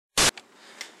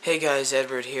Hey guys,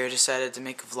 Edward here. Decided to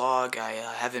make a vlog. I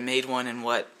haven't made one in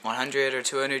 100 or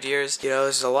 200 years. You know,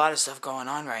 there's a lot of stuff going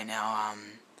on right now.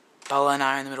 Bella and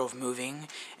I are in the middle of moving,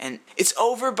 and it's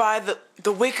over by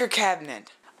the wicker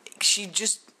cabinet. She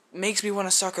just makes me want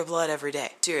to suck her blood every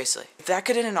day. Seriously. If that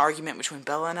could end an argument between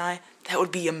Bella and I, that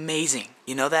would be amazing.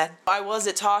 You know that? Why was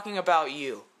it talking about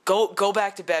you? Go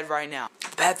back to bed right now.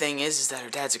 The bad thing is that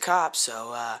her dad's a cop,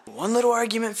 so one little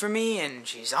argument for me and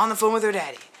she's on the phone with her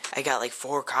daddy. I got like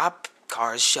 4 cop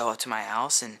cars show up to my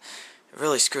house, and it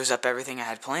really screws up everything I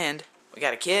had planned. We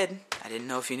got a kid. I didn't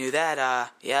know if you knew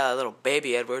that. Yeah, a little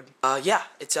baby Edward. Yeah,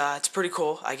 it's pretty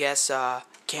cool, I guess.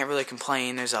 Can't really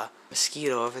complain. There's a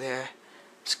mosquito over there.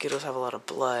 Mosquitoes have a lot of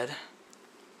blood.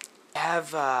 I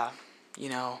have,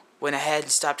 went ahead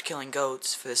and stopped killing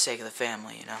goats for the sake of the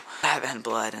family, you know. I haven't had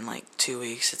blood in like 2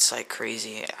 weeks. It's like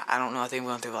crazy. I don't know. I think I'm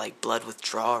going through like blood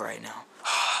withdrawal right now.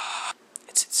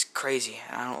 It's crazy.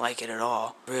 I don't like it at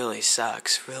all. Really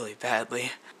sucks. Really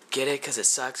badly. Get it? Because it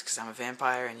sucks because I'm a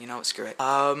vampire and you know what? Screw it.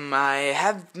 I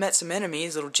have met some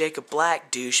enemies. Little Jacob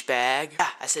Black, douchebag. Yeah,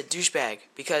 I said douchebag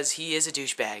because he is a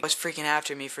douchebag. He was freaking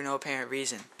after me for no apparent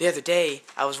reason. The other day,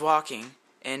 I was walking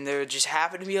and there just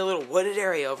happened to be a little wooded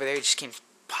area over there. He just came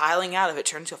piling out of it,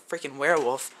 turned into a freaking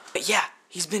werewolf. But yeah,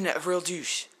 he's been a real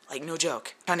douche. Like, no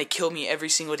joke. Trying to kill me every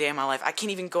single day of my life. I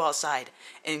can't even go outside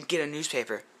and get a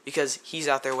newspaper because he's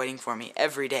out there waiting for me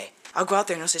every day. I'll go out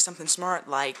there and he'll say something smart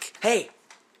like, "Hey,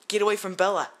 get away from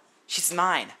Bella. She's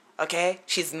mine, okay?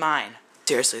 She's mine."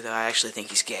 Seriously though, I actually think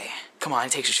he's gay. Come on, he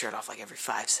takes his shirt off like every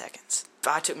 5 seconds. If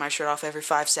I took my shirt off every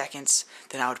 5 seconds,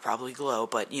 then I would probably glow,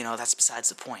 but you know, that's besides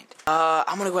the point.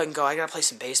 I'm gonna go ahead and go. I gotta play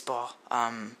some baseball.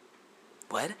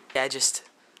 What? Yeah,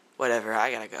 whatever,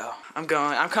 I gotta go. I'm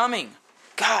coming.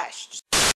 Gosh.